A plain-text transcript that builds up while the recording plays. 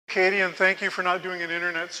Katie, and thank you for not doing an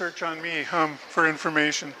internet search on me for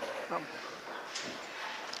information.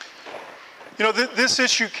 You know, this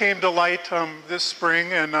issue came to light this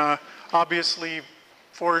spring, and obviously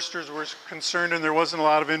foresters were concerned and there wasn't a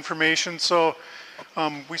lot of information, so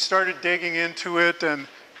we started digging into it, and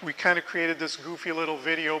we kind of created this goofy little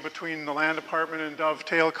video between the land department and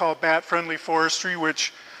Dovetail called Bat-Friendly Forestry,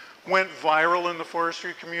 which went viral in the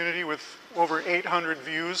forestry community with over 800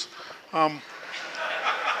 views.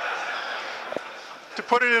 To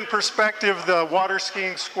put it in perspective, the water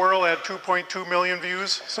skiing squirrel had 2.2 million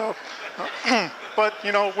views. So, but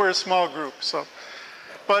you know, we're a small group. So,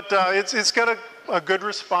 but it's got a good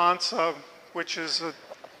response, which is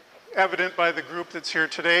evident by the group that's here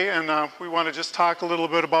today. And we want to just talk a little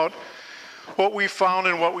bit about what we found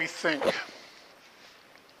and what we think.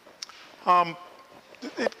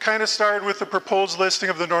 It kind of started with the proposed listing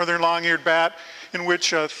of the northern long-eared bat, in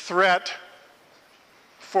which a threat,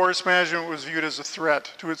 forest management was viewed as a threat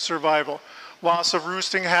to its survival. Loss of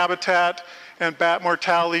roosting habitat and bat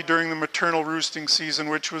mortality during the maternal roosting season,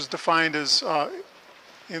 which was defined as,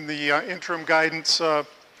 in the interim guidance,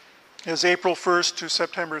 as April 1st to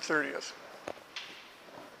September 30th.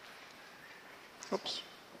 Oops.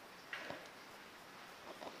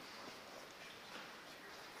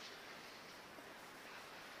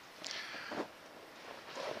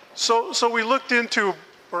 So we looked into,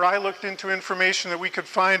 or I looked into information that we could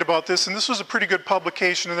find about this, and this was a pretty good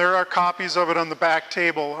publication, and there are copies of it on the back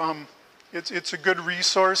table. It's a good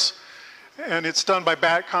resource, and it's done by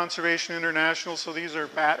Bat Conservation International, so these are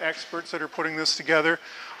bat experts that are putting this together,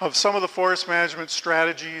 of some of the forest management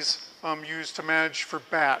strategies used to manage for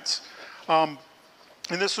bats. And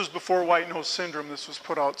this was before white nose syndrome this was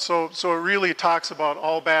put out, so it really talks about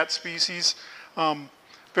all bat species,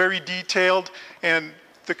 very detailed, and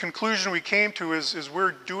the conclusion we came to is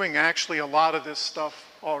we're doing actually a lot of this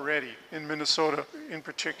stuff already in Minnesota in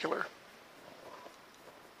particular.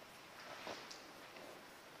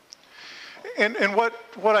 And what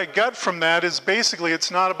I got from that is basically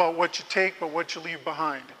it's not about what you take but what you leave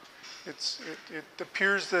behind. It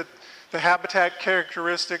appears that the habitat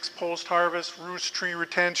characteristics, post-harvest, roost tree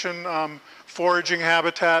retention, foraging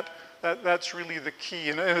habitat, that's really the key.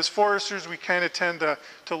 And as foresters, we kind of tend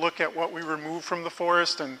to look at what we remove from the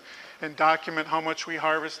forest and document how much we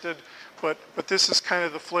harvested. But this is kind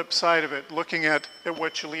of the flip side of it, looking at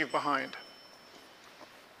what you leave behind.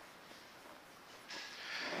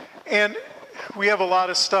 And we have a lot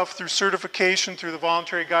of stuff through certification, through the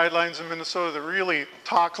voluntary guidelines in Minnesota that really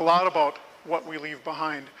talk a lot about what we leave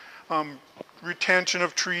behind. Retention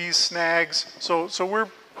of trees, snags. So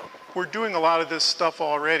we're doing a lot of this stuff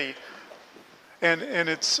already. And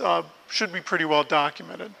it's should be pretty well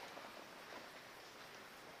documented.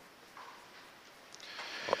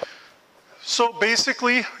 So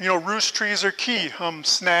basically, you know, roost trees are key.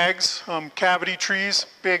 Snags, cavity trees,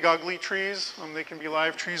 big ugly trees. They can be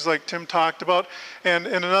live trees like Tim talked about. And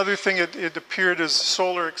another thing, it appeared as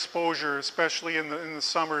solar exposure, especially in the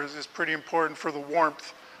summer, is pretty important for the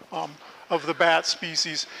warmth of the bat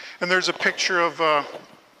species. And there's a picture of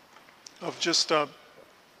just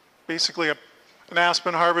basically an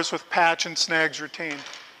aspen harvest with patch and snags retained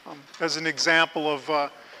as an example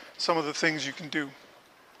of some of the things you can do.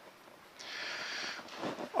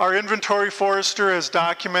 Our inventory forester has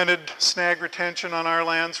documented snag retention on our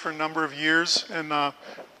lands for a number of years, and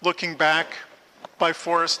looking back by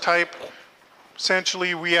forest type,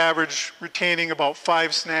 essentially we average retaining about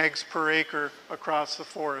 5 snags per acre across the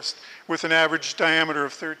forest with an average diameter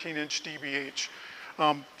of 13-inch DBH.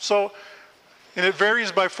 And it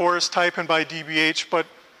varies by forest type and by DBH,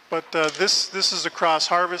 but this is across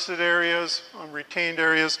harvested areas, retained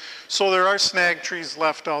areas, so there are snag trees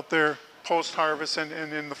left out there post-harvest and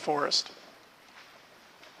in the forest.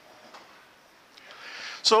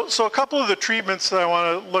 So a couple of the treatments that I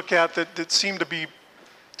want to look at that seem to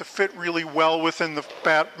fit really well within the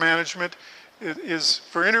bat management is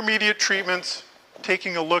for intermediate treatments,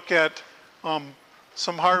 taking a look at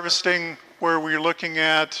some harvesting where we're looking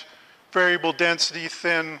at variable density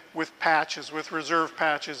thin with patches, with reserve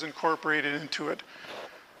patches incorporated into it.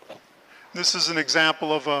 This is an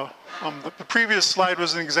example of the previous slide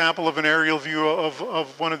was an example of an aerial view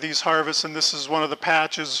of one of these harvests, and this is one of the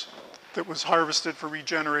patches that was harvested for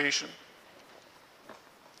regeneration.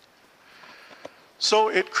 So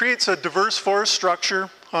it creates a diverse forest structure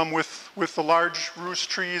with the large roost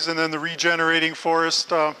trees and then the regenerating forest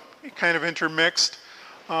kind of intermixed.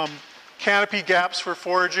 Canopy gaps for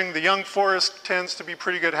foraging. The young forest tends to be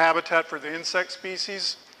pretty good habitat for the insect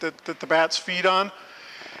species that the bats feed on.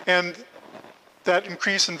 And that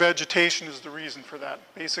increase in vegetation is the reason for that.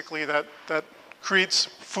 Basically that creates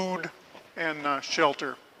food and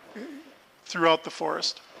shelter throughout the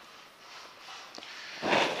forest.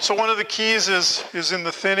 So one of the keys is in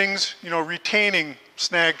the thinnings, retaining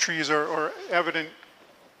snag trees or evident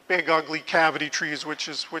big ugly cavity trees, which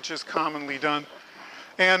is commonly done.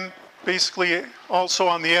 And basically also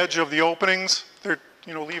on the edge of the openings,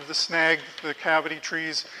 leave the snag, the cavity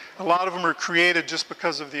trees. A lot of them are created just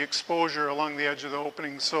because of the exposure along the edge of the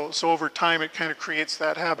openings. So over time it kind of creates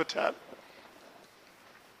that habitat.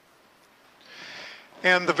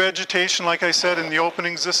 And the vegetation, like I said, in the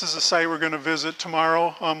openings, this is a site we're going to visit tomorrow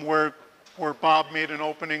where Bob made an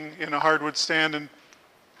opening in a hardwood stand and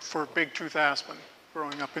for big tooth aspen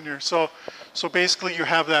growing up in here. So basically you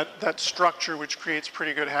have that structure which creates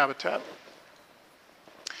pretty good habitat.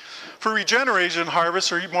 For regeneration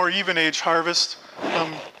harvest or more even age harvest,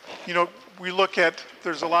 we look at,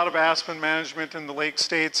 there's a lot of aspen management in the lake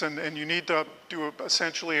states and you need to do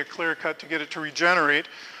essentially a clear cut to get it to regenerate.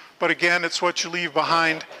 But again, it's what you leave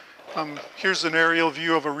behind. Here's an aerial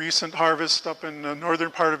view of a recent harvest up in the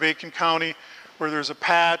northern part of Aitkin County where there's a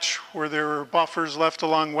patch where there were buffers left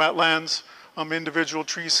along wetlands, individual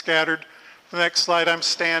trees scattered. The next slide, I'm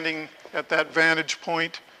standing at that vantage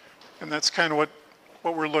point, and that's kind of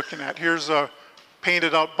what we're looking at. Here's a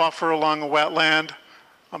painted out buffer along a wetland,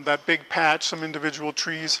 that big patch, some individual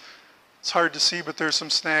trees. It's hard to see, but there's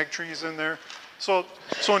some snag trees in there. So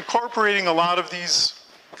incorporating a lot of these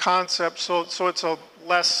concepts, so it's a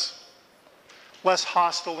less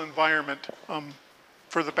hostile environment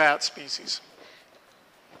for the bat species.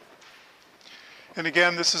 And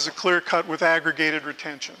again, this is a clear cut with aggregated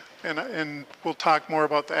retention. And we'll talk more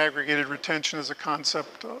about the aggregated retention as a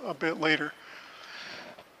concept a bit later.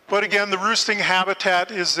 But again, the roosting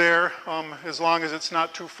habitat is there as long as it's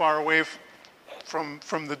not too far away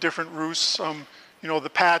from the different roosts. The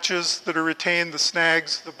patches that are retained, the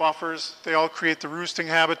snags, the buffers, they all create the roosting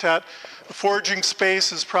habitat. The foraging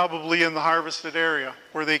space is probably in the harvested area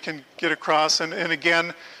where they can get across. And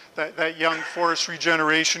again, that young forest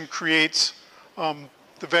regeneration creates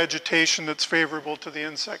the vegetation that's favorable to the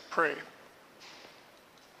insect prey.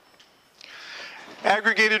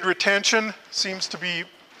 Aggregated retention seems to be,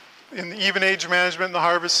 in the even age management and the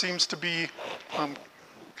harvest, seems to be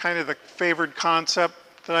kind of the favored concept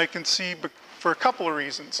that I can see, but for a couple of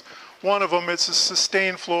reasons. One of them is a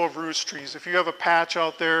sustained flow of roost trees. If you have a patch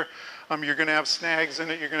out there, you're going to have snags in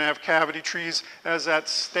it, you're going to have cavity trees. As that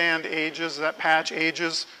stand ages, that patch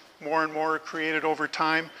ages, more and more are created over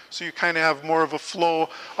time. So you kind of have more of a flow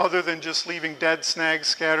other than just leaving dead snags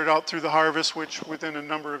scattered out through the harvest, which within a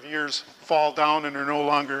number of years fall down and are no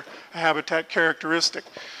longer a habitat characteristic.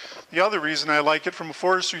 The other reason I like it from a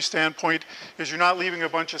forestry standpoint is you're not leaving a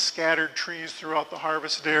bunch of scattered trees throughout the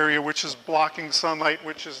harvested area, which is blocking sunlight,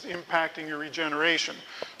 which is impacting your regeneration.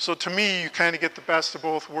 So to me, you kind of get the best of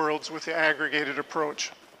both worlds with the aggregated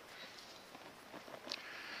approach.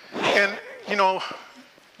 And,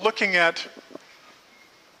 looking at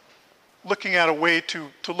a way to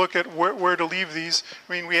look at where to leave these,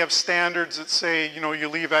 we have standards that say, you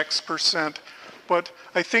leave X%, but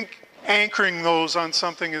I think anchoring those on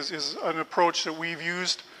something is an approach that we've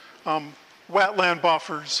used. Wetland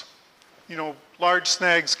buffers, large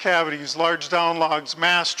snags, cavities, large down logs,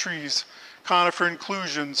 mass trees, conifer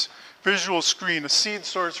inclusions, visual screen, a seed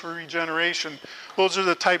source for regeneration. Those are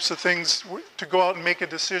the types of things to go out and make a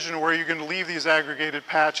decision where you're going to leave these aggregated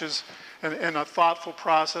patches and a thoughtful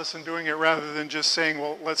process in doing it rather than just saying,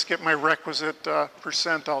 well, let's get my requisite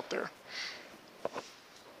percent out there.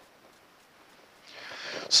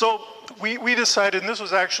 So we decided, and this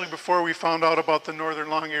was actually before we found out about the northern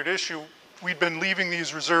long-eared issue, we'd been leaving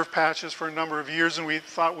these reserve patches for a number of years and we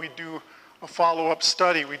thought we'd do a follow-up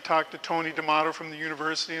study. We talked to Tony D'Amato from the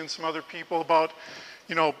university and some other people about,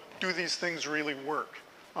 do these things really work?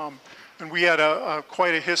 And we had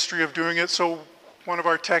quite a history of doing it, so one of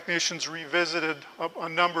our technicians revisited a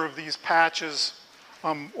number of these patches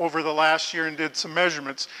over the last year and did some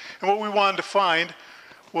measurements. And what we wanted to find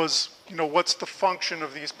was, what's the function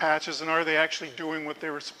of these patches and are they actually doing what they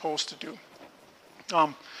were supposed to do?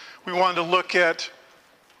 We wanted to look at,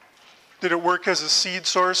 did it work as a seed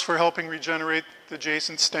source for helping regenerate the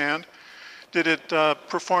adjacent stand? Did it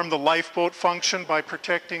perform the lifeboat function by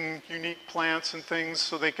protecting unique plants and things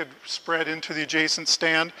so they could spread into the adjacent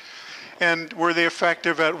stand? And were they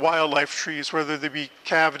effective at wildlife trees, whether they be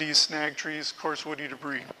cavities, snag trees, coarse woody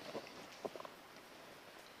debris?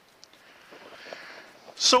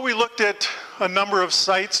 So we looked at a number of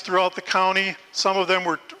sites throughout the county. Some of them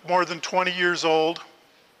were more than 20 years old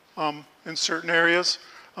in certain areas.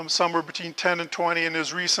 somewhere between 10 and 20, and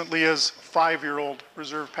as recently as 5-year-old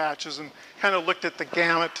reserve patches, and kind of looked at the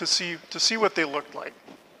gamut to see what they looked like.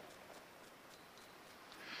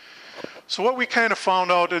 So what we kind of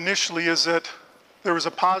found out initially is that there was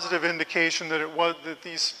a positive indication that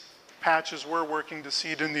these patches were working to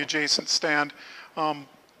seed in the adjacent stand.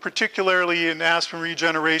 Particularly in aspen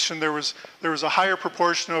regeneration, there was a higher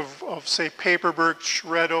proportion of say paper birch,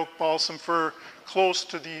 red oak, balsam fir close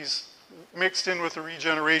to these, mixed in with the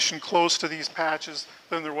regeneration close to these patches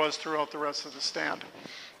than there was throughout the rest of the stand.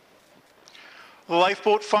 The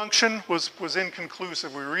lifeboat function was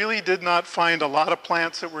inconclusive. We really did not find a lot of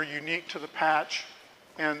plants that were unique to the patch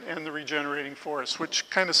and the regenerating forest, which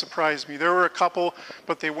kind of surprised me. There were a couple,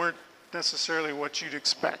 but they weren't necessarily what you'd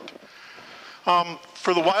expect.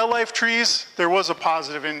 For the wildlife trees, there was a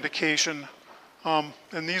positive indication.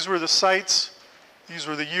 And these were the sites, these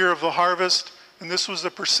were the year of the harvest, and this was the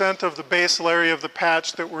percent of the basal area of the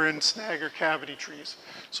patch that were in snag or cavity trees.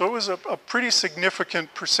 So it was a pretty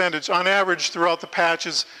significant percentage. On average, throughout the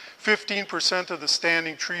patches, 15% of the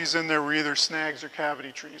standing trees in there were either snags or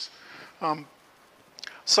cavity trees.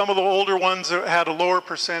 Some of the older ones that had a lower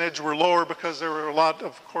percentage were lower because there were a lot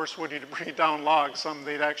of coarse woody debris down logs. Some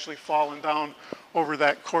they'd actually fallen down over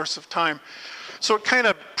that course of time. So it kind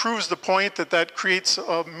of proves the point that creates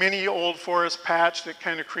a mini old forest patch that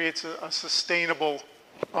kind of creates a sustainable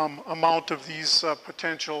amount of these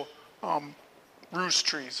potential roost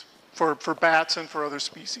trees for bats and for other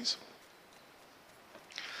species.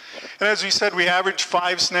 And as we said, we averaged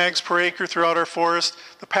 5 snags per acre throughout our forest.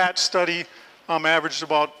 The patch study averaged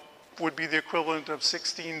would be the equivalent of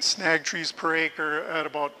 16 snag trees per acre at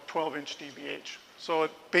about 12-inch DBH. So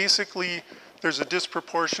it basically, there's a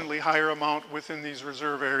disproportionately higher amount within these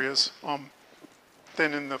reserve areas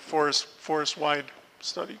than in the forest-wide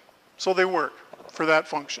study. So they work for that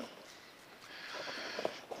function.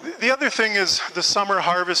 The other thing is the summer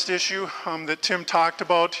harvest issue that Tim talked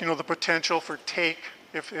about, the potential for take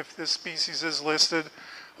if this species is listed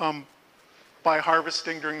by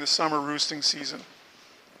harvesting during the summer roosting season.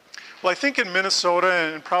 Well, I think in Minnesota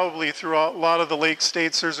and probably throughout a lot of the lake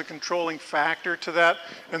states, there's a controlling factor to that,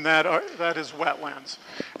 and that is wetlands.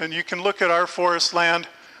 And you can look at our forest land.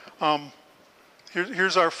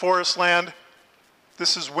 Here's our forest land.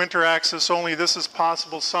 This is winter access only. This is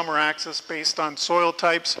possible summer access based on soil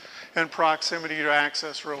types and proximity to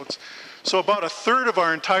access roads. So about 1/3 of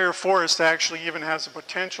our entire forest actually even has the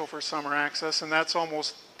potential for summer access, and that's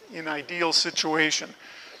almost an ideal situation.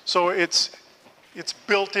 So it's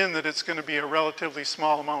built in that it's going to be a relatively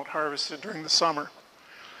small amount harvested during the summer.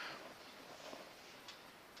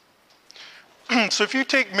 So if you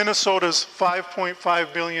take Minnesota's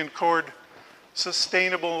 5.5 billion cord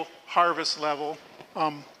sustainable harvest level,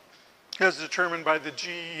 as determined by the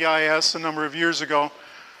GEIS a number of years ago,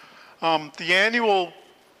 the annual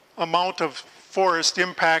amount of forest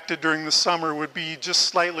impacted during the summer would be just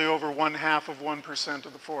slightly over 0.5%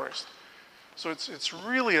 of the forest. So it's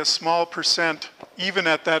really a small percent, even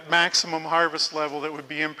at that maximum harvest level, that would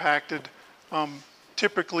be impacted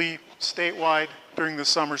typically statewide during the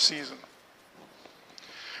summer season.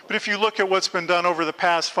 But if you look at what's been done over the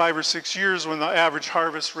past 5 or 6 years, when the average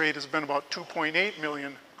harvest rate has been about 2.8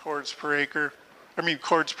 million cords per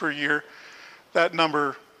year, that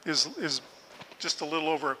number is just a little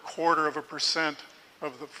over 1/4%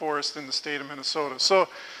 of the forest in the state of Minnesota.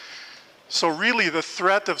 So really the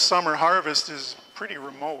threat of summer harvest is pretty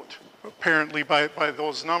remote, apparently by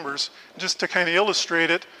those numbers. Just to kind of illustrate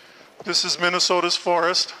it, this is Minnesota's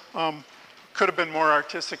forest. Could have been more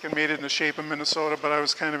artistic and made it in the shape of Minnesota, but I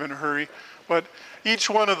was kind of in a hurry. But each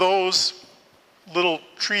one of those little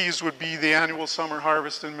trees would be the annual summer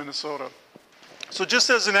harvest in Minnesota. So just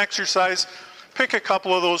as an exercise, pick a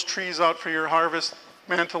couple of those trees out for your harvest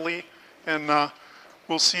mentally, and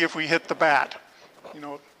we'll see if we hit the bat.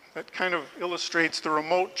 That kind of illustrates the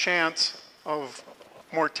remote chance of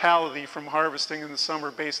mortality from harvesting in the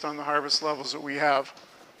summer based on the harvest levels that we have.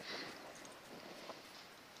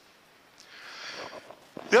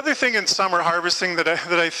 The other thing in summer harvesting that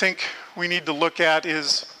I think we need to look at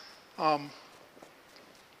is the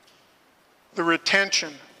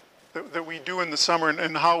retention that we do in the summer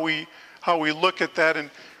and how we look at that. And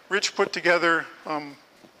Rich put together,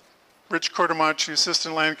 Rich Cordomach, the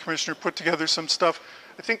Assistant Land Commissioner, put together some stuff.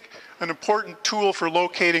 I think an important tool for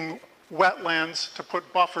locating wetlands to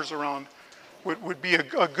put buffers around would be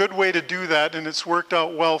a good way to do that, and it's worked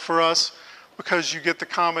out well for us because you get the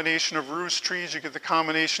combination of roost trees, you get the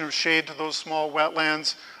combination of shade to those small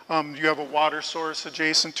wetlands, you have a water source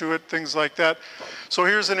adjacent to it, things like that. So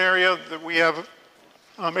here's an area that we have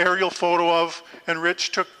aerial photo of, and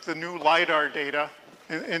Rich took the new LiDAR data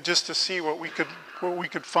and just to see what we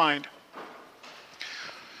could find.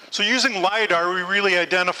 So using LiDAR, we really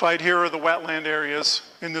identified here are the wetland areas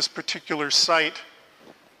in this particular site.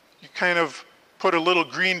 You kind of put a little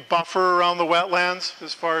green buffer around the wetlands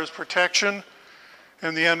as far as protection,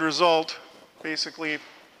 and the end result, basically,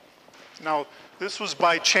 now this was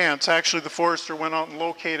by chance. Actually, the forester went out and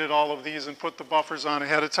located all of these and put the buffers on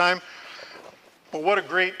ahead of time. But what a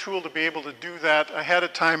great tool to be able to do that ahead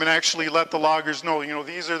of time and actually let the loggers know, you know,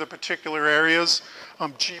 these are the particular areas,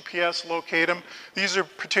 GPS locate them. These are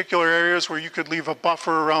particular areas where you could leave a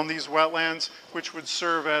buffer around these wetlands, which would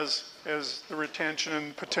serve as the retention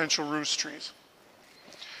and potential roost trees.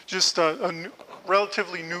 Just a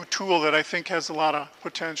relatively new tool that I think has a lot of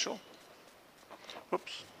potential.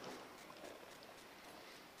 Whoops.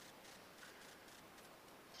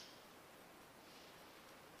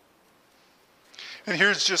 And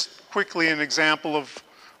here's just quickly an example of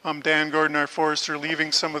Dan Gordon, our forester,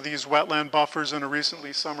 leaving some of these wetland buffers in a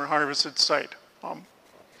recently summer harvested site.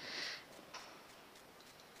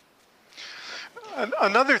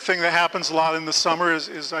 Another thing that happens a lot in the summer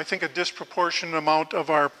is I think a disproportionate amount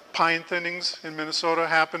of our pine thinnings in Minnesota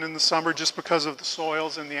happen in the summer just because of the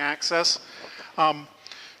soils and the access.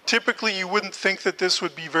 Typically you wouldn't think that this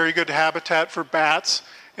would be very good habitat for bats,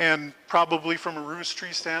 and probably from a roost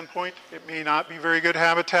tree standpoint it may not be very good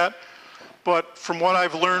habitat. But from what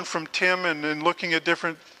I've learned from Tim and looking at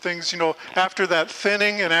different things, you know, after that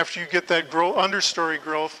thinning and after you get that understory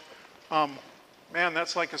growth, man,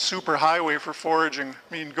 that's like a super highway for foraging.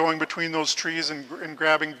 I mean, going between those trees and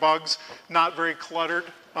grabbing bugs, not very cluttered,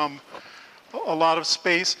 a lot of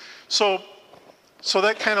space. So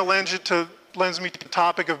that kind of lends me to the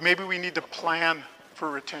topic of maybe we need to plan for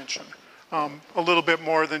retention a little bit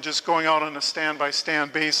more than just going out on a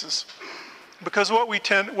stand-by-stand basis. Because what we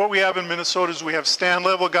have in Minnesota is we have stand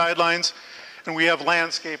level guidelines and we have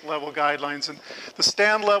landscape level guidelines. And the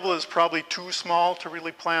stand level is probably too small to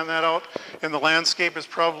really plan that out, and the landscape is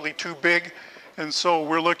probably too big. And so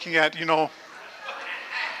we're looking at, you know,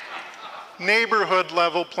 neighborhood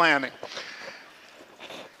level planning,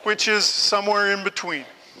 which is somewhere in between.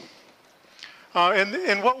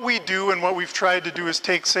 And what we do and what we've tried to do is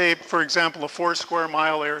take, say, for example, a 4 square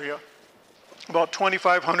mile area, about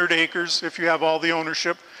 2,500 acres if you have all the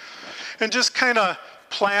ownership, and just kind of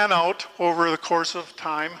plan out over the course of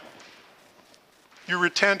time your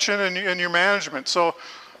retention and your management. So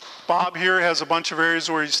Bob here has a bunch of areas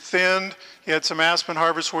where he's thinned. He had some aspen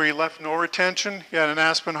harvest where he left no retention. He had an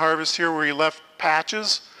aspen harvest here where he left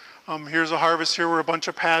patches. Here's a harvest here where a bunch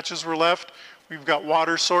of patches were left. We've got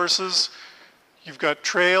water sources. You've got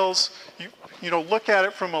trails. You know, look at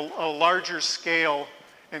it from a larger scale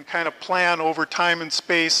and kind of plan over time and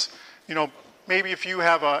space. You know, maybe if you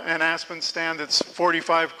have an aspen stand that's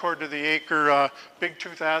 45 cord to the acre, big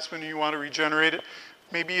tooth aspen, and you want to regenerate it,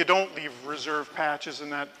 maybe you don't leave reserve patches in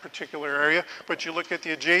that particular area, but you look at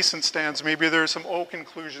the adjacent stands, maybe there are some oak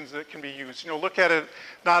inclusions that can be used. You know, look at it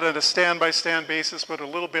not at a stand-by-stand basis, but a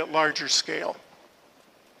little bit larger scale.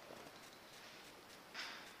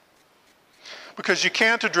 Because you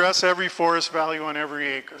can't address every forest value on every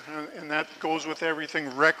acre, and that goes with everything: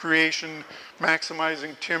 recreation,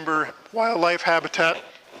 maximizing timber, wildlife habitat.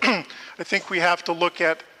 I think we have to look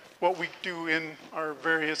at what we do in our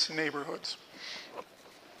various neighborhoods.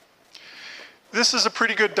 This is a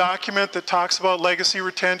pretty good document that talks about legacy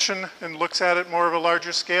retention and looks at it more of a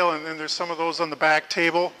larger scale, and there's some of those on the back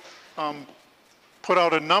table. Put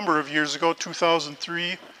out a number of years ago,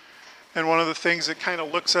 2003. And one of the things that kind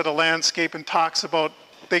of looks at a landscape and talks about,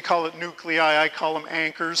 they call it nuclei, I call them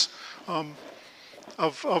anchors,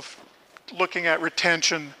 of looking at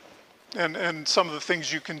retention and some of the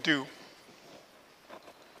things you can do.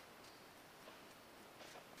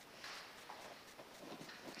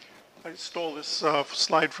 I stole this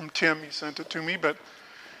slide from Tim, he sent it to me, but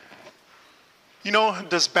you know,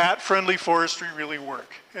 does bat-friendly forestry really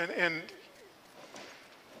work? And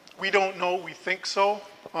we don't know, we think so.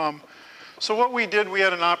 So what we did, we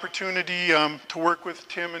had an opportunity to work with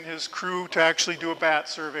Tim and his crew to actually do a bat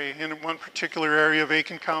survey in one particular area of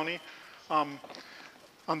Aitkin County on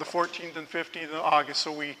the 14th and 15th of August.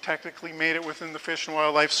 So we technically made it within the Fish and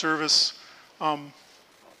Wildlife Service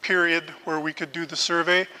period where we could do the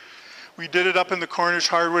survey. We did it up in the Cornish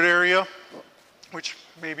Hardwood area, which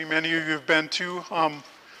maybe many of you have been to.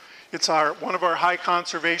 It's one of our high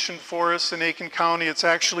conservation forests in Aitkin County. It's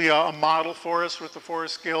actually a model forest with the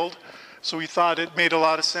Forest Guild. So we thought it made a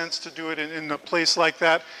lot of sense to do it in a place like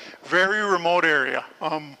that. Very remote area.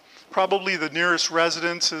 Probably the nearest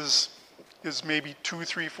residence is maybe 2,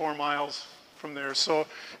 3, 4 miles from there. So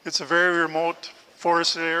it's a very remote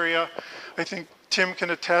forested area. I think Tim can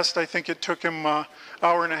attest, I think it took him an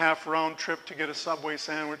hour-and-a-half round trip to get a Subway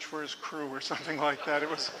sandwich for his crew or something like that. It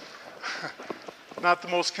was not the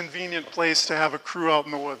most convenient place to have a crew out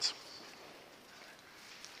in the woods.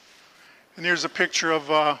 And here's a picture of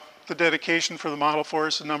the dedication for the model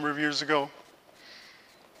forest a number of years ago.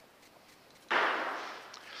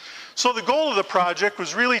 So the goal of the project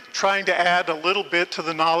was really trying to add a little bit to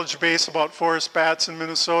the knowledge base about forest bats in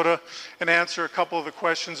Minnesota and answer a couple of the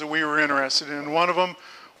questions that we were interested in. One of them,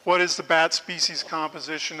 what is the bat species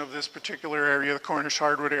composition of this particular area, the Cornish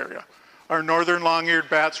hardwood area? Are northern long-eared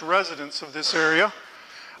bats residents of this area?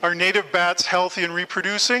 Are native bats healthy and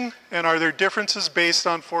reproducing? And are there differences based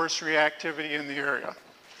on forestry activity in the area?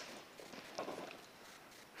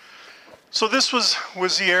 So this was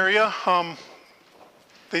the area.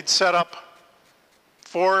 They'd set up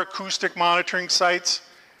 4 acoustic monitoring sites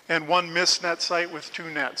and 1 mist net site with 2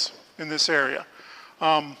 nets in this area.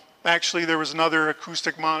 Actually, there was another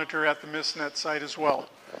acoustic monitor at the mist net site as well.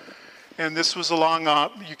 And this was along,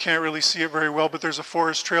 you can't really see it very well, but there's a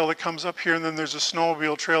forest trail that comes up here, and then there's a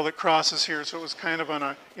snowmobile trail that crosses here. So it was kind of on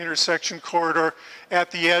an intersection corridor at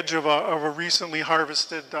the edge of a recently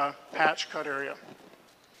harvested patch cut area.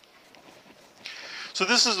 So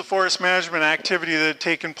this is the forest management activity that had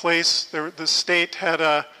taken place. The state had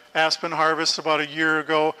a aspen harvest about a year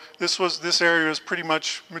ago. This area was pretty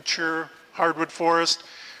much mature hardwood forest.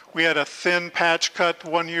 We had a thin patch cut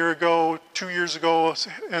 1 year ago, 2 years ago,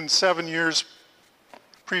 and 7 years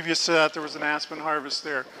previous to that there was an aspen harvest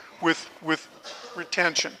there with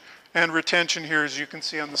retention. And retention here, as you can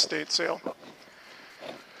see on the state sale.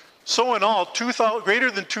 So in all,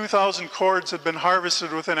 greater than 2,000 cords had been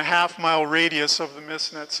harvested within a half-mile radius of the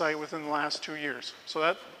mist net site within the last 2 years. So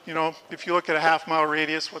that, you know, if you look at a half-mile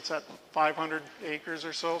radius, what's that, 500 acres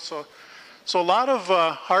or so? So a lot of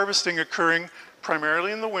harvesting occurring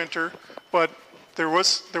primarily in the winter, but there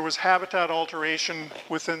was habitat alteration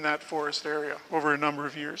within that forest area over a number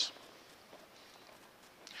of years.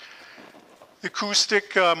 The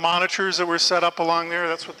acoustic monitors that were set up along there,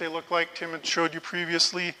 that's what they look like. Tim had showed you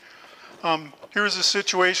previously. Here's a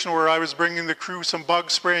situation where I was bringing the crew some bug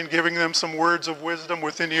spray and giving them some words of wisdom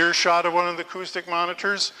within earshot of one of the acoustic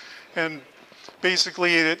monitors. And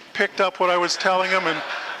basically it picked up what I was telling them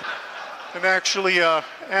and actually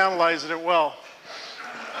analyzed it well.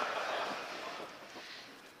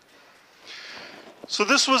 So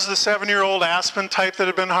this was the 7-year-old aspen type that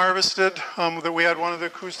had been harvested that we had one of the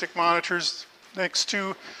acoustic monitors next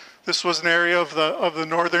to. This was an area of the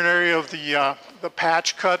northern area of the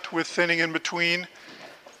patch cut with thinning in between,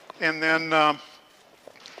 and then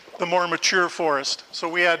the more mature forest. So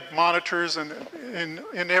we had monitors in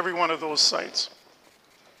every one of those sites.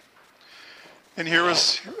 And here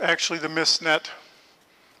was actually the mist net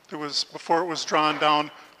that was before it was drawn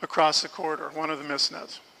down across the corridor, one of the mist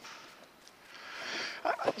nets.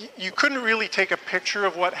 You couldn't really take a picture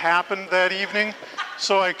of what happened that evening,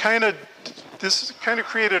 so this kind of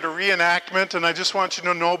created a reenactment, and I just want you to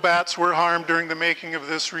know no bats were harmed during the making of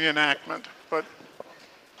this reenactment. But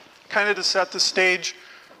kind of to set the stage,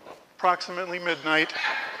 approximately midnight,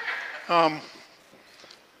 the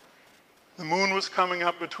moon was coming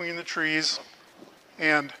up between the trees,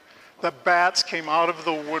 and the bats came out of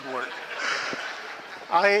the woodwork.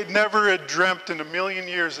 I never had dreamt in a million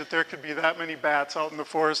years that there could be that many bats out in the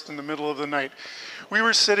forest in the middle of the night. We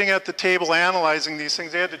were sitting at the table analyzing these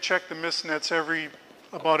things. They had to check the mist nets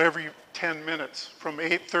about every 10 minutes from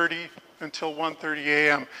 8:30 until 1:30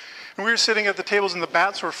 a.m. And we were sitting at the tables and the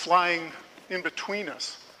bats were flying in between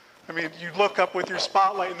us. I mean, you look up with your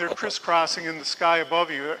spotlight and they're crisscrossing in the sky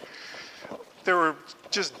above you. There were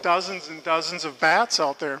just dozens and dozens of bats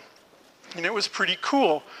out there. And it was pretty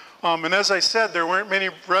cool. And as I said, there weren't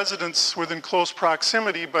many residents within close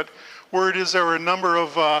proximity, but word is there were a number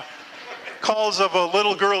of calls of a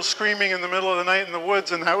little girl screaming in the middle of the night in the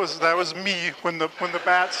woods, and that was me when the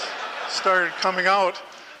bats started coming out.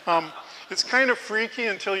 It's kind of freaky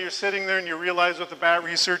until you're sitting there and you realize with the bat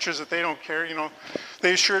researchers that they don't care. You know,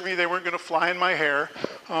 they assured me they weren't going to fly in my hair,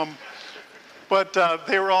 but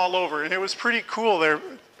they were all over, and it was pretty cool. They're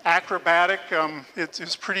acrobatic.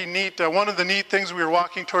 It's pretty neat. One of the neat things, we were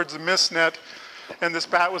walking towards the mist net, and this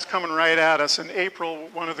bat was coming right at us. In April,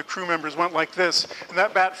 one of the crew members went like this, and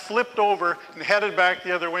that bat flipped over and headed back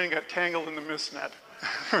the other way and got tangled in the mist net.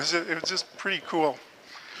 It was just pretty cool.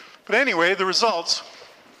 But anyway, the results.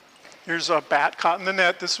 Here's a bat caught in the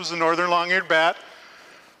net. This was a northern long-eared bat.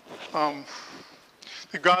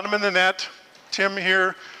 They got him in the net. Tim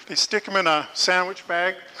here, they stick them in a sandwich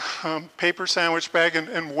bag, paper sandwich bag,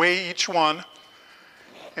 and weigh each one.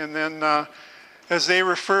 And then as they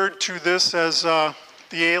referred to this as the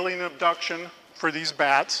alien abduction for these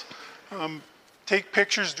bats. Take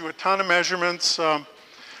pictures, do a ton of measurements.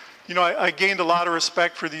 You know, I gained a lot of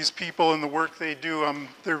respect for these people and the work they do.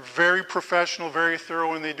 They're very professional, very thorough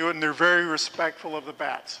when they do it, and they're very respectful of the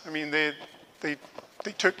bats. I mean, they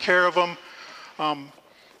took care of them.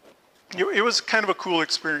 It was kind of a cool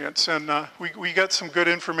experience, and we got some good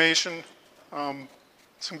information,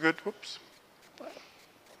 some good, whoops.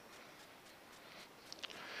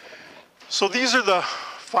 So these are the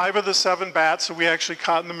 5 of the 7 bats that we actually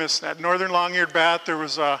caught in the mist net. Northern long-eared bat, there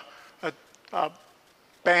was a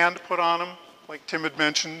band put on them, like Tim had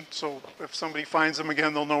mentioned, so if somebody finds them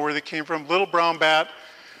again, they'll know where they came from. Little brown bat,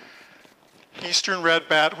 eastern red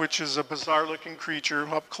bat, which is a bizarre-looking creature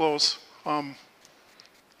up close.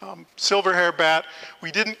 Silver hair bat.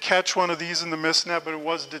 We didn't catch one of these in the mist net, but it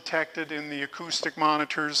was detected in the acoustic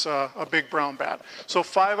monitors, a big brown bat. So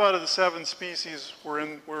 5 out of the 7 species were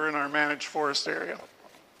in our managed forest area.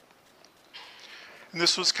 And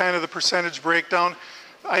this was kind of the percentage breakdown.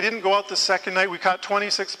 I didn't go out the second night. We caught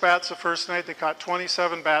 26 bats the first night. They caught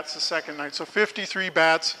 27 bats the second night. So 53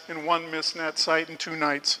 bats in 1 mist net site in 2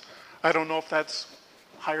 nights. I don't know if that's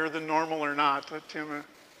higher than normal or not, but Tim,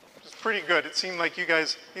 it's pretty good. It seemed like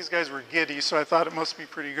these guys were giddy, so I thought it must be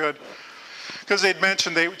pretty good. Because they'd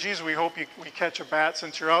mentioned, geez, we hope we catch a bat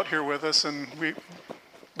since you're out here with us, and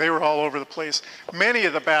they were all over the place. Many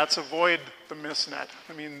of the bats avoid the mist net.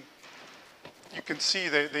 I mean, you can see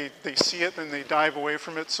they see it and they dive away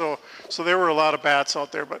from it. So there were a lot of bats out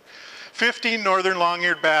there. But 15 northern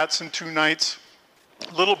long-eared bats in 2 nights.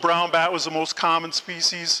 Little brown bat was the most common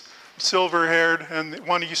species, silver-haired, and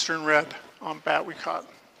 1 eastern red bat we caught.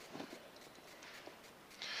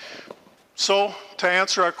 So to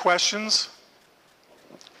answer our questions,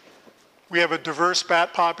 we have a diverse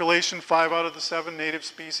bat population, 5 out of the 7 native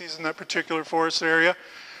species in that particular forest area.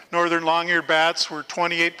 Northern long-eared bats were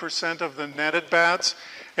 28% of the netted bats,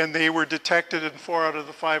 and they were detected in 4 out of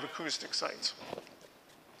the 5 acoustic sites.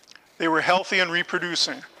 They were healthy and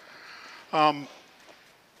reproducing.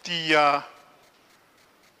 The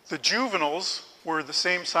juveniles were the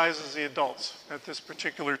same size as the adults at this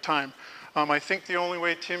particular time. I think the only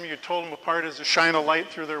way, Tim, you told them apart is to shine a light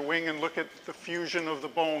through their wing and look at the fusion of the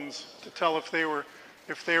bones to tell if they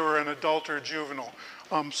were an adult or a juvenile.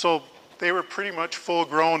 So they were pretty much full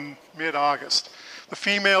grown mid-August. The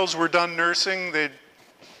females were done nursing.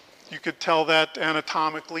 You could tell that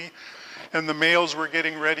anatomically. And the males were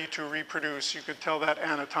getting ready to reproduce. You could tell that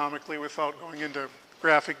anatomically without going into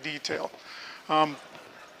graphic detail.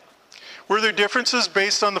 Were there differences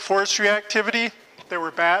based on the forestry activity? There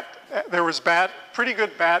was pretty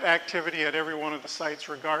good bat activity at every one of the sites,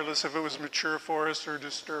 regardless if it was mature forest or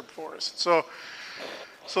disturbed forest. So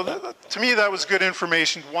to me, that was good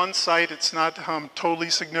information. 1 site, it's not totally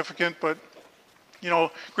significant, but you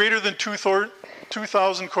know, greater than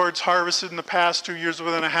 2,000 cords harvested in the past 2 years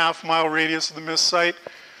within a half-mile radius of the mist site,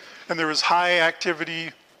 and there was high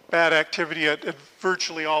activity, bat activity at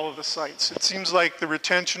virtually all of the sites. It seems like the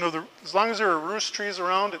retention of as long as there were roost trees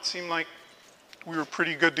around, it seemed like we were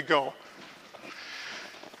pretty good to go.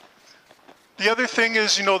 The other thing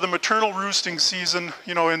is, you know, the maternal roosting season,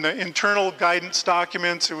 you know, in the internal guidance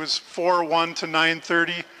documents, it was 4/1 to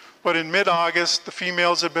 9:30, but in mid-August, the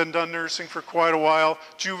females had been done nursing for quite a while.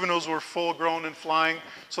 Juveniles were full grown and flying.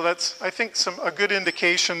 So that's, I think, a good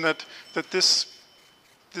indication that this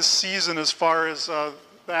season, as far as the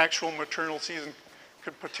actual maternal season,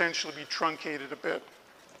 could potentially be truncated a bit.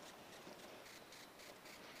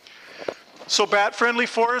 So bat-friendly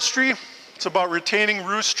forestry, it's about retaining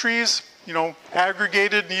roost trees. You know,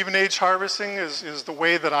 aggregated and even age harvesting is the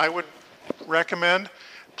way that I would recommend.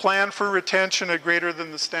 Plan for retention at greater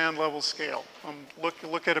than the stand level scale.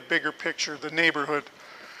 Look at a bigger picture, the neighborhood.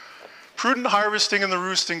 Prudent harvesting in the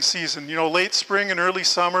roosting season. You know, late spring and early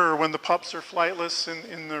summer are when the pups are flightless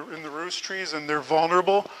in the roost trees and they're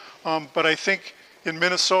vulnerable. But I think in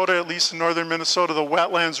Minnesota, at least in northern Minnesota, the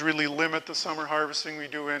wetlands really limit the summer harvesting we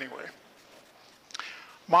do anyway.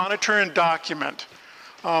 Monitor and document.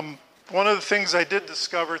 One of the things I did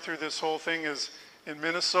discover through this whole thing is in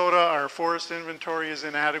Minnesota, our forest inventory is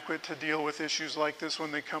inadequate to deal with issues like this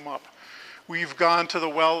when they come up. We've gone to the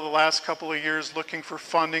well the last couple of years looking for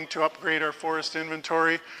funding to upgrade our forest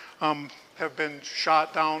inventory, have been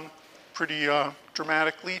shot down pretty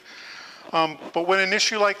dramatically. But when an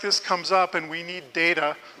issue like this comes up and we need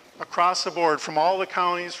data across the board from all the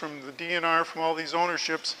counties, from the DNR, from all these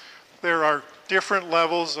ownerships, there are different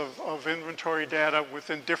levels of inventory data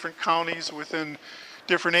within different counties, within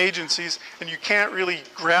different agencies, and you can't really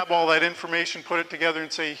grab all that information, put it together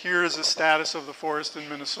and say, here is the status of the forest in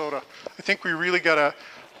Minnesota. I think we really got to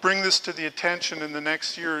bring this to the attention in the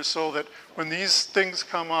next year or so that when these things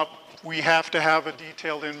come up, we have to have a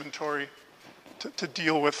detailed inventory to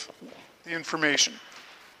deal with the information.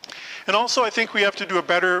 And also I think we have to do a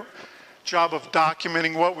better job of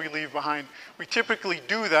documenting what we leave behind. We typically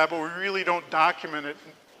do that, but we really don't document it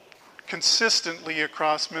consistently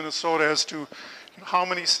across Minnesota as to how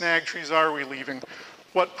many snag trees are we leaving,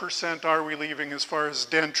 what percent are we leaving as far as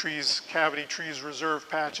den trees, cavity trees, reserve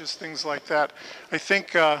patches, things like that. I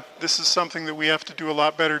think this is something that we have to do a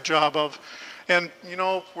lot better job of. And you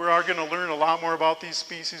know, we are going to learn a lot more about these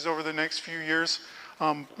species over the next few years.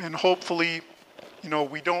 And hopefully, you know,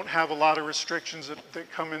 we don't have a lot of restrictions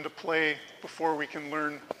that come into play before we can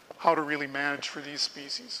learn how to really manage for these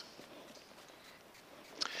species.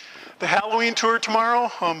 The Halloween tour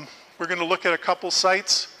tomorrow, we're going to look at a couple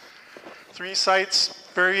sites. 3 sites,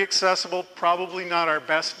 very accessible, probably not our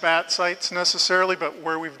best bat sites necessarily, but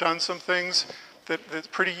where we've done some things that's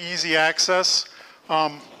pretty easy access.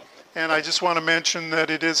 And I just want to mention that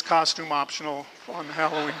it is costume optional on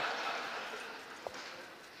Halloween.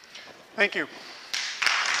 Thank you.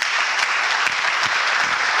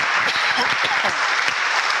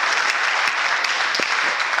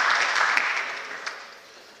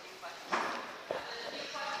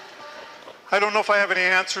 I don't know if I have any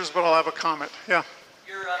answers, but I'll have a comment. Yeah.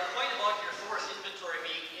 Your point about your forest inventory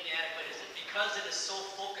being inadequate, is it because it is so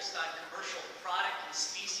focused on commercial product and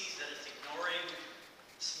species that it's ignoring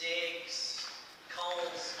snags,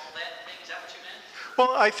 culls, all that thing? Is that what you meant?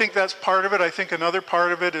 Well, I think that's part of it. I think another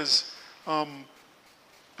part of it is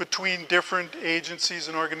between different agencies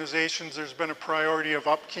and organizations, there's been a priority of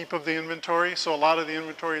upkeep of the inventory. So a lot of the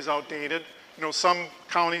inventory is outdated. You know, some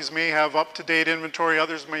counties may have up-to-date inventory,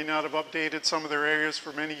 others may not have updated some of their areas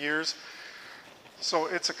for many years. So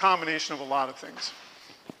it's a combination of a lot of things.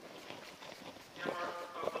 Yeah, Mark,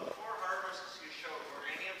 of the 4 harvests you showed, were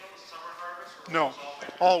any of those summer harvests? Or No,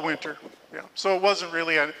 all winter. Yeah. So it wasn't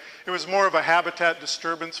really it was more of a habitat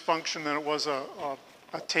disturbance function than it was a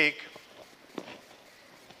take.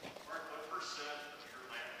 Mark, what percent of your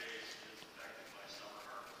land base is affected by summer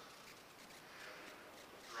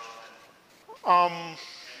harvest?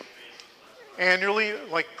 Annually,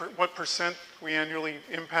 like what percent we annually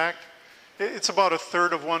impact? It's about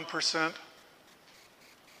 1/3 of 1%.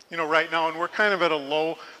 You know, right now, and we're kind of at a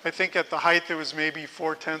low. I think at the height it was maybe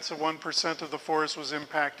 0.4 of 1% of the forest was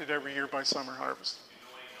impacted every year by summer harvest. Do you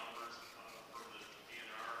know any numbers for the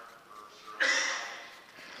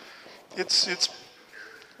DNR or It's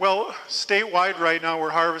well, statewide right now we're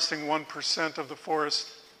harvesting 1% of the forest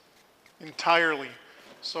entirely.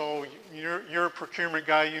 So you're a procurement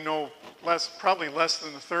guy, you know, probably less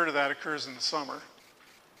than 1/3 of that occurs in the summer.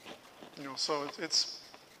 You know, so it's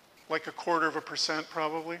like 1/4%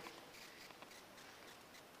 probably.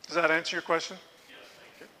 Does that answer your question? Yes,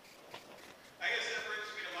 thank you. I guess that brings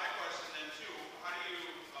me to my question then too. How do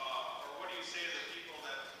you, or what do you say to the people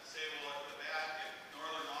that say, well, if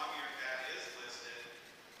northern long-eared bat is listed,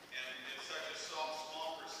 and it's such a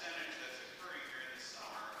small percentage that's occurring here in the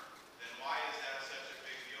summer, then why is that such a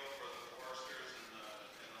big deal for the foresters and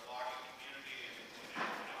the logging community and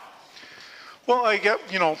everything else? Well, I get,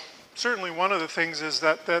 you know, certainly one of the things is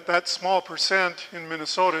that small percent in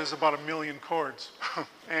Minnesota is about 1 million cords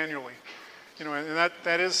annually. You know, and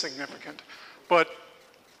that is significant. But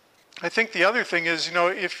I think the other thing is, you know,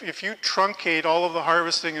 if you truncate all of the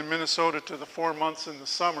harvesting in Minnesota to the 4 months in the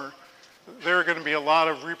summer, there are going to be a lot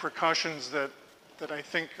of repercussions that I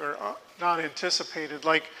think are not anticipated,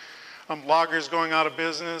 like loggers going out of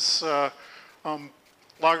business.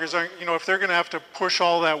 Loggers aren't, you know, if they're going to have to push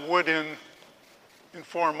all that wood in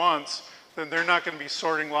 4 months, then they're not going to be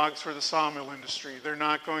sorting logs for the sawmill industry. They're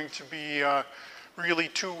not going to be really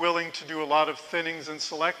too willing to do a lot of thinnings and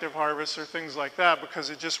selective harvests or things like that because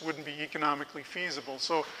it just wouldn't be economically feasible.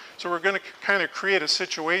 So we're going to kind of create a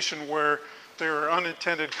situation where there are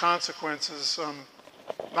unintended consequences,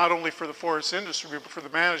 not only for the forest industry, but for the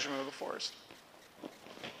management of the forest.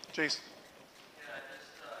 Jason.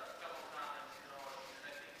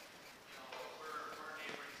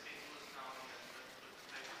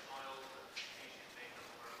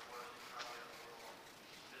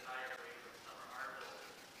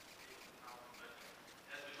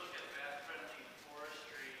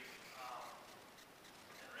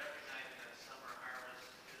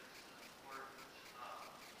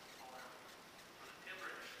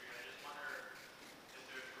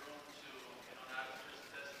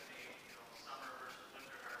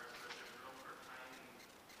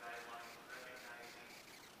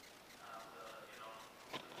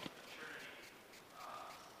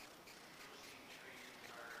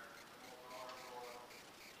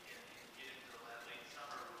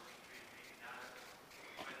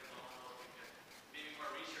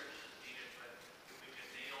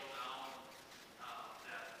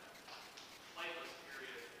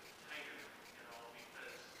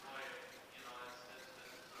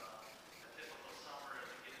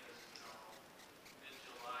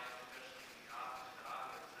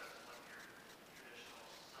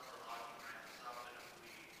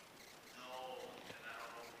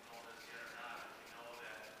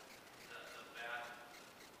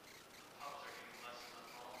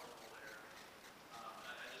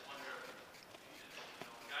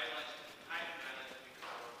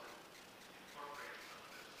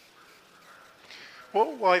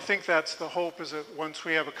 Well, I think that's the hope, is that once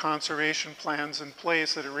we have a conservation plans in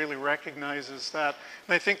place, that it really recognizes that.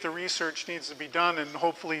 And I think the research needs to be done, and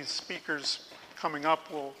hopefully speakers coming up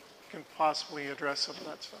can possibly address some of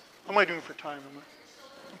that stuff. How am I doing for time?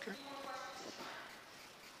 Okay.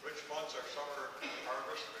 Which months are summer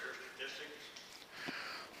harvest for your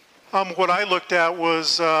statistics? What I looked at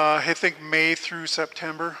was, I think, May through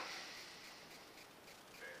September.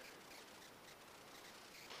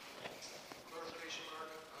 Clarification, Mark.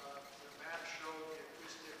 The map showed the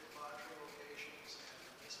acoustic monitoring locations and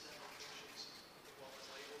the misting locations of what was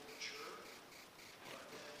labeled mature. But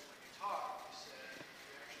then when you talked, you said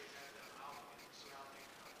you actually had them out in the surrounding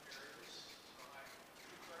areas. So could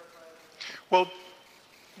you clarify that? Well,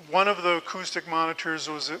 one of the acoustic monitors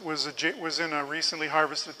was in a recently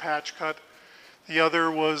harvested patch cut. The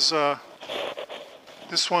other was,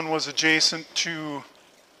 this one was adjacent to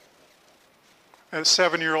a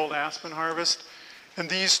 7-year-old aspen harvest. And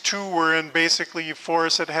these two were in basically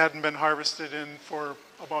forests that hadn't been harvested in for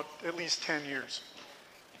about at least 10 years.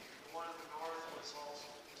 The one in the north was also.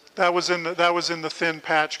 That was in the thin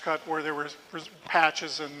patch cut where there were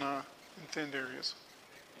patches in thinned areas.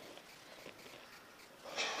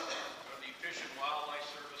 Are the Fish and Wildlife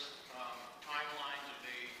Service timelines, are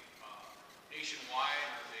they nationwide,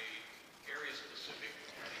 or are they area specific?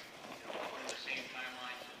 Are they putting the same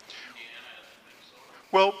timelines in Indiana as in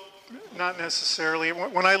Minnesota? Well, not necessarily.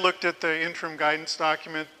 When I looked at the interim guidance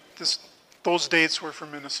document, those dates were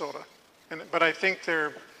from Minnesota. But I think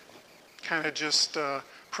they're kind of just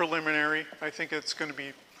preliminary. I think it's going to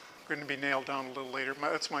be nailed down a little later.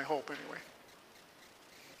 That's my hope anyway.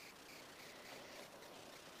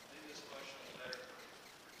 Maybe this question is better for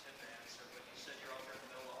Tim to answer, but you said you're out there in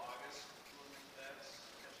the middle of August doing beds,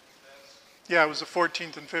 catching beds. Yeah, it was the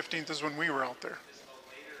 14th and 15th is when we were out there. Is the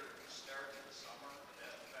later start to the summer, would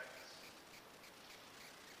that affect,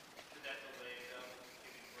 could that delay them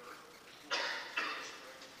giving birth?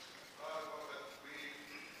 Well, but we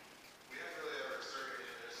haven't really ever surveyed in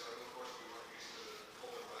Minnesota. Of course, we weren't used to the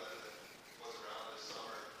colder weather that was around this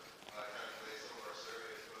summer. Kind of delayed some of our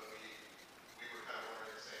surveys, but we were kind of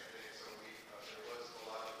wondering the same thing. So there was a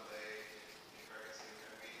lot of delay in pregnancy,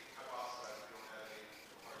 and we hypothesized we don't have any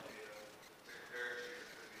hard data to compare it to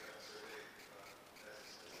because we haven't surveyed as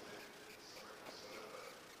late in the summer in Minnesota.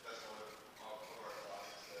 But that's one of our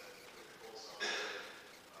thoughts is that with the cold summer,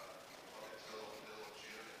 up until the middle of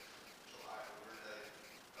June and July, we were headed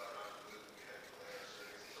around the loop, and we had to delay our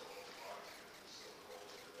surveys until almost August because it was so cold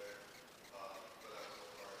over there. But that was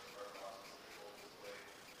one of our thoughts was that the cold was delayed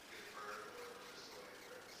giving birth or just delayed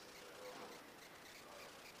pregnancy in general.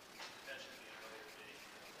 Potentially be a later date.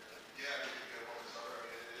 Yeah, I mean, if you get one summer, I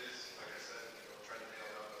mean, it is, like I said, trying to nail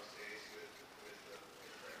down those dates with the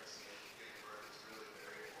pregnancy and giving birth is really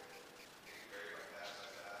variable. It can vary by patch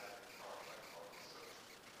like that and colony by colony.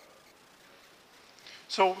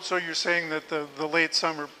 So you're saying that the late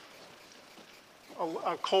summer,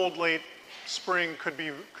 a cold late spring could be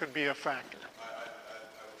a factor. I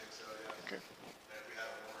would think so, yeah. Okay. And if we had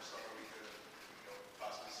a warmer summer, we could have,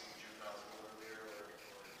 possibly seen juveniles a little earlier or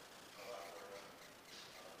a lot more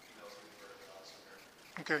females giving birth a lot sooner.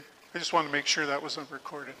 Okay. I just wanted to make sure that wasn't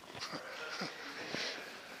recorded. I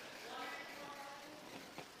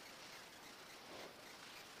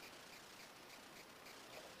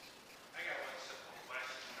got one simple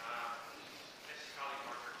question. This is probably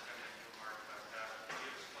more for Tim than you, Mark, but can you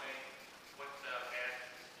explain what the bad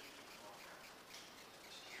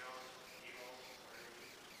mosquitoes, eagles, what are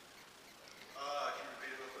they? Can you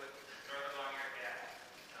repeat it real quick? Northern long-eared bat.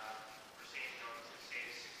 We're saying, to save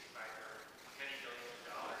 65 or many billions of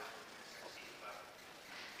dollars in succeed, but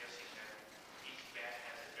I'm guessing that each bat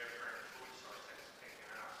has a different food source that it's picking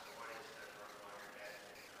up. So what is the northern long-eared bat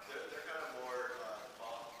picking up? They're kind of more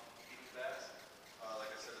moth-eating bats.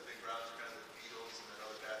 Like I said, the big browns are kind of the beetles, and then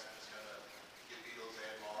other bats are just kind of get beetles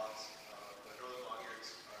and moths. But northern long-eareds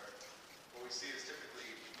are, what we see is typically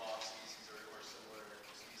moth species or similar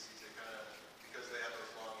species. They kind of, because they have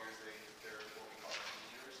those long ears, they're what we call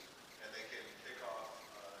bee eaters, and they can pick off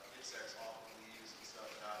insects off of leaves and stuff.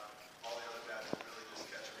 Not all the other bats can really just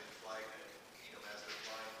catch them in flight and eat them as they're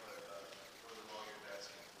flying, but northern long-eared bats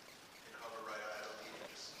can hover right ahead of the leaf and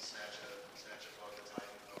just snatch a bug that's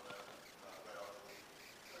hiding from them right off the leaf.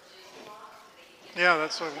 Yeah,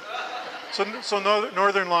 that's what. So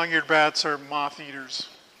northern long-eared bats are moth eaters,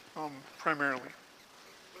 primarily.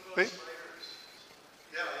 They,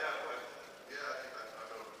 Yeah, I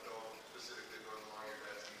don't know specifically northern long-eared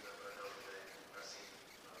bats either, but I know that I've seen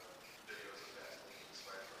videos of bats eating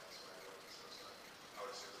spider mites, so I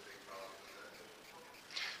would assume the big problem with that.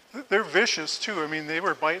 they're vicious too. I mean, they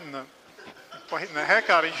were biting biting the heck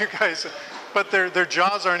out of you guys. But their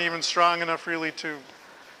jaws aren't even strong enough really to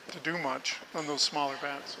do much on those smaller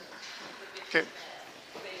bats. Okay,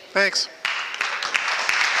 thanks.